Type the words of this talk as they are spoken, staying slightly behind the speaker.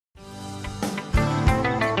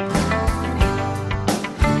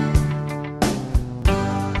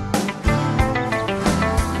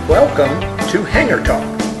Welcome to Hangar Talk,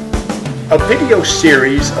 a video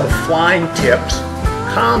series of flying tips,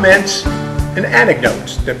 comments, and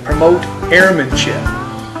anecdotes that promote airmanship,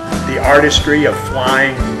 the artistry of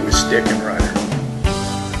flying with stick and rudder.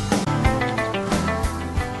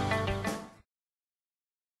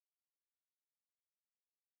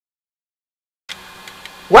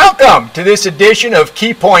 Welcome to this edition of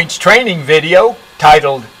Key Points training video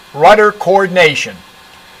titled Rudder Coordination.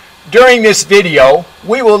 During this video,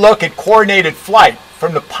 we will look at coordinated flight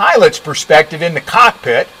from the pilot's perspective in the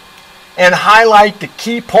cockpit and highlight the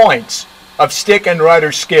key points of stick and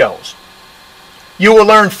rudder skills. You will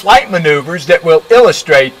learn flight maneuvers that will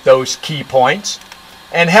illustrate those key points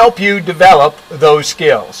and help you develop those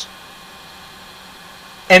skills.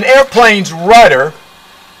 An airplane's rudder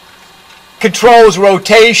controls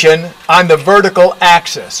rotation on the vertical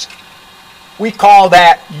axis. We call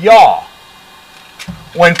that yaw.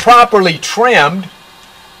 When properly trimmed,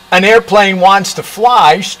 an airplane wants to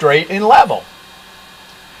fly straight and level.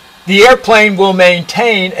 The airplane will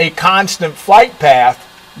maintain a constant flight path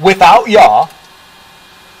without yaw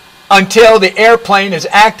until the airplane is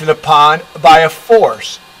acted upon by a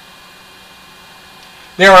force.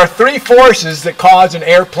 There are three forces that cause an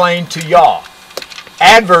airplane to yaw: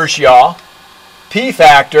 adverse yaw,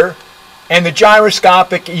 P-factor, and the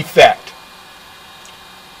gyroscopic effect.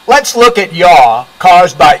 Let's look at yaw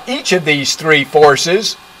caused by each of these three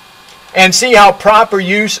forces and see how proper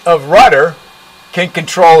use of rudder can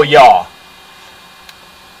control yaw.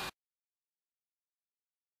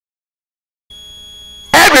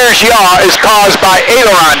 Adverse yaw is caused by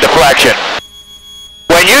aileron deflection.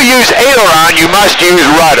 When you use aileron, you must use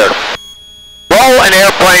rudder. Roll an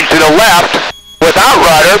airplane to the left without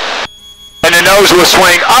rudder, and the nose will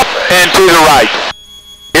swing up and to the right.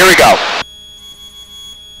 Here we go.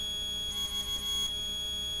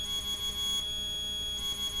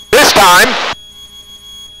 This time,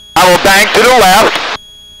 I will bank to the left,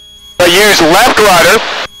 but use left rudder.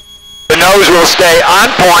 The nose will stay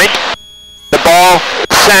on point, the ball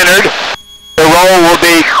centered, the roll will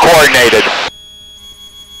be coordinated.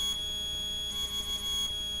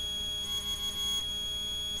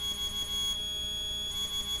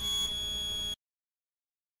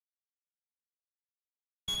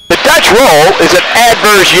 The Dutch roll is an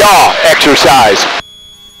adverse yaw exercise.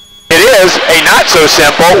 It is a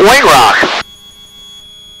not-so-simple wing rock.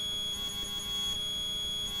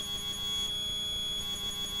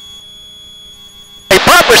 A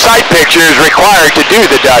proper sight picture is required to do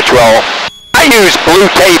the Dutch roll. I use blue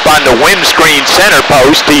tape on the windscreen center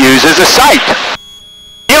post to use as a sight.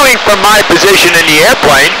 Viewing from my position in the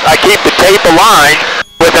airplane, I keep the tape aligned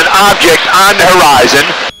with an object on the horizon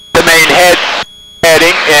to maintain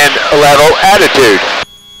heading and level attitude.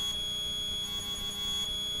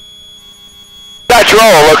 Dutch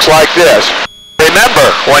roll looks like this. Remember,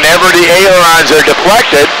 whenever the ailerons are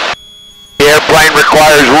deflected, the airplane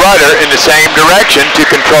requires rudder in the same direction to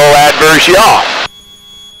control adverse yaw.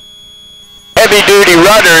 Heavy-duty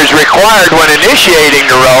rudder is required when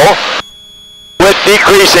initiating the roll, with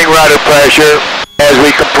decreasing rudder pressure as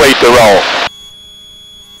we complete the roll.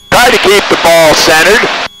 Try to keep the ball centered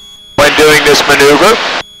when doing this maneuver.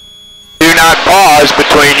 Do not pause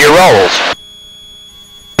between your rolls.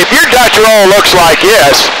 If your Dutch roll looks like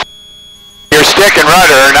this, your stick and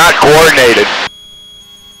rudder are not coordinated.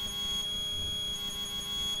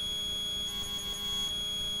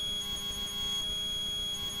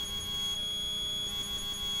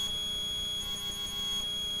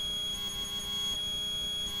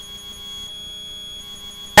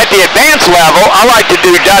 At the advanced level, I like to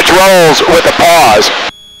do Dutch rolls with a pause.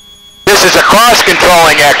 This is a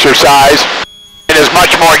cross-controlling exercise and is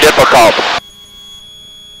much more difficult.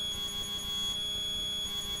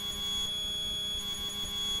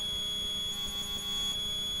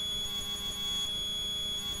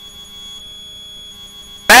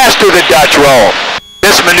 Master the Dutch roll.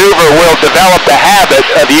 This maneuver will develop the habit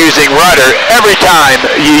of using rudder every time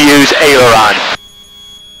you use aileron.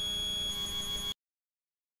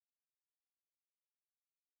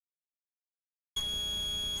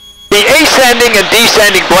 The ascending and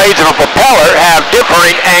descending blades of a propeller have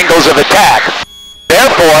differing angles of attack.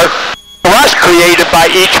 Therefore, thrust created by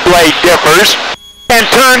each blade differs and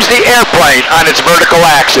turns the airplane on its vertical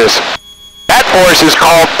axis. That force is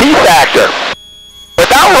called P-factor.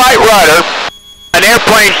 Without right rudder, an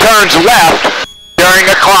airplane turns left during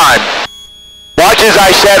a climb. Watch as I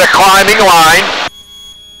set a climbing line.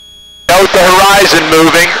 Note the horizon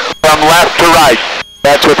moving from left to right.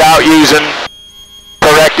 That's without using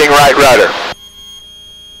correcting right rudder.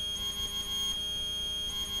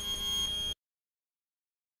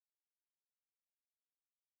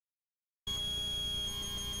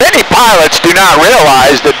 not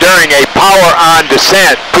realize that during a power-on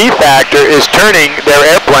descent, P-factor is turning their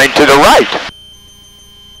airplane to the right.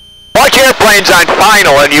 Watch airplanes on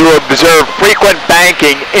final and you will observe frequent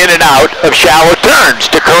banking in and out of shallow turns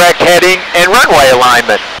to correct heading and runway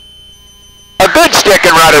alignment. A good stick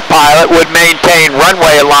and rudder pilot would maintain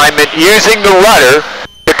runway alignment using the rudder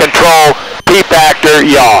to control P-factor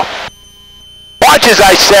yaw. Watch as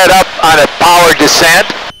I set up on a power descent.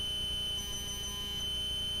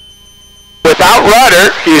 Without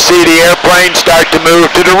rudder, you see the airplane start to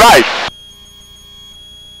move to the right.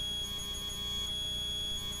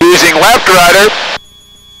 Using left rudder,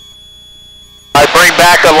 I bring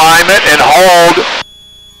back alignment and hold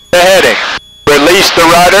the heading. Release the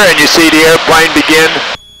rudder and you see the airplane begin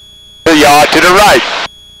to yaw to the right.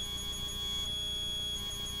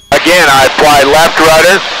 Again, I apply left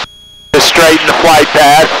rudder to straighten the flight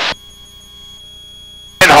path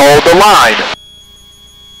and hold the line.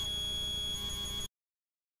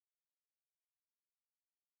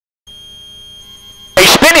 A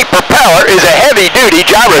spinning propeller is a heavy-duty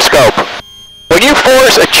gyroscope. When you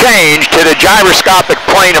force a change to the gyroscopic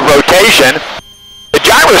plane of rotation, the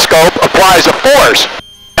gyroscope applies a force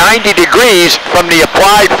 90 degrees from the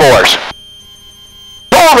applied force.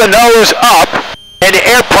 Pull the nose up and the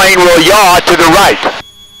airplane will yaw to the right.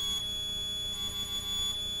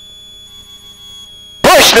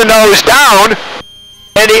 Push the nose down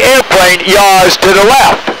and the airplane yaws to the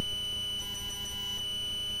left.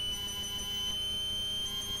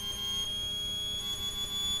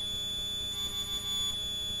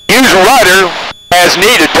 Use rudder as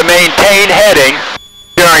needed to maintain heading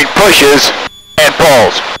during pushes and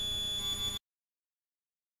pulls.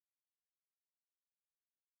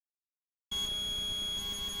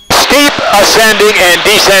 Steep ascending and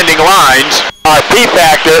descending lines are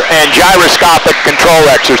P-factor and gyroscopic control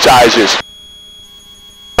exercises.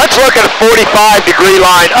 Let's look at a 45-degree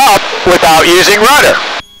line up without using rudder.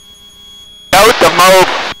 Note the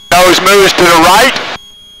nose moves to the right,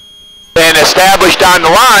 and established on the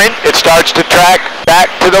line, it starts to track back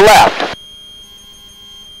to the left.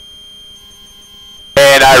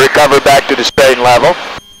 And I recover back to the straight and level.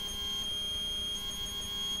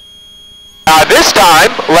 Now this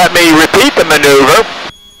time, let me repeat the maneuver,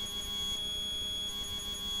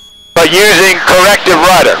 but using corrective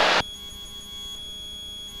rudder.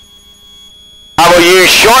 I will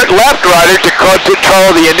use short left rudder to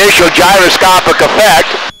control the initial gyroscopic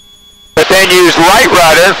effect, but then use right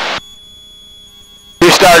rudder to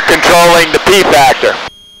start controlling the P-factor.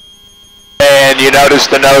 And you notice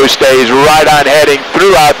the nose stays right on heading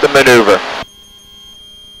throughout the maneuver.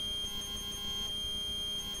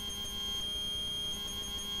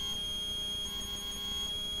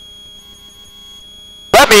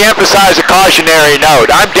 Let me emphasize a cautionary note.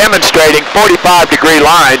 I'm demonstrating 45-degree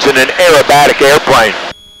lines in an aerobatic airplane.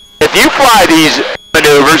 If you fly these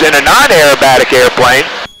maneuvers in a non-aerobatic airplane,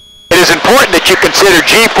 it is important that you consider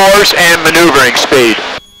G-force and maneuvering speed.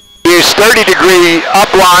 Use 30-degree up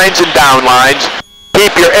lines and down lines.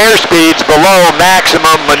 Keep your airspeeds below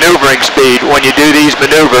maximum maneuvering speed when you do these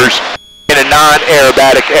maneuvers in a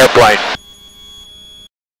non-aerobatic airplane.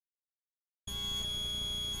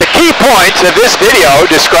 The key points of this video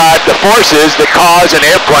describe the forces that cause an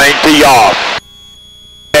airplane to yaw.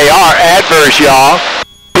 They are adverse yaw,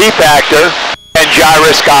 P-factor, and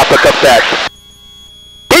gyroscopic effect.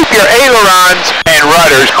 Keep your ailerons and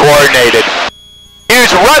rudders coordinated.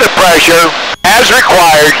 Use rudder pressure as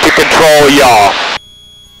required to control yaw.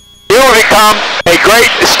 You will become a great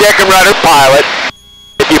stick and rudder pilot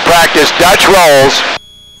if you practice Dutch rolls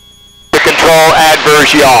to control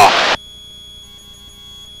adverse yaw.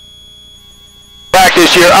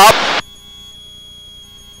 Practice your up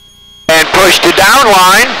and push to down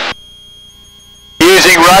line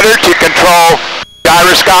using rudder to control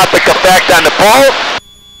gyroscopic effect on the pull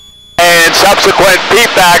and subsequent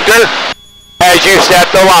P-factor as you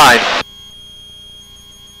set the line.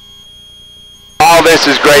 All this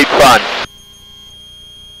is great fun.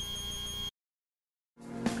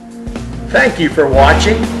 Thank you for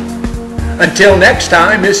watching. Until next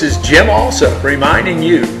time, this is Jim Alsip reminding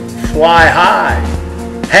you, fly high,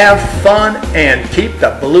 have fun, and keep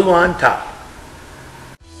the blue on top.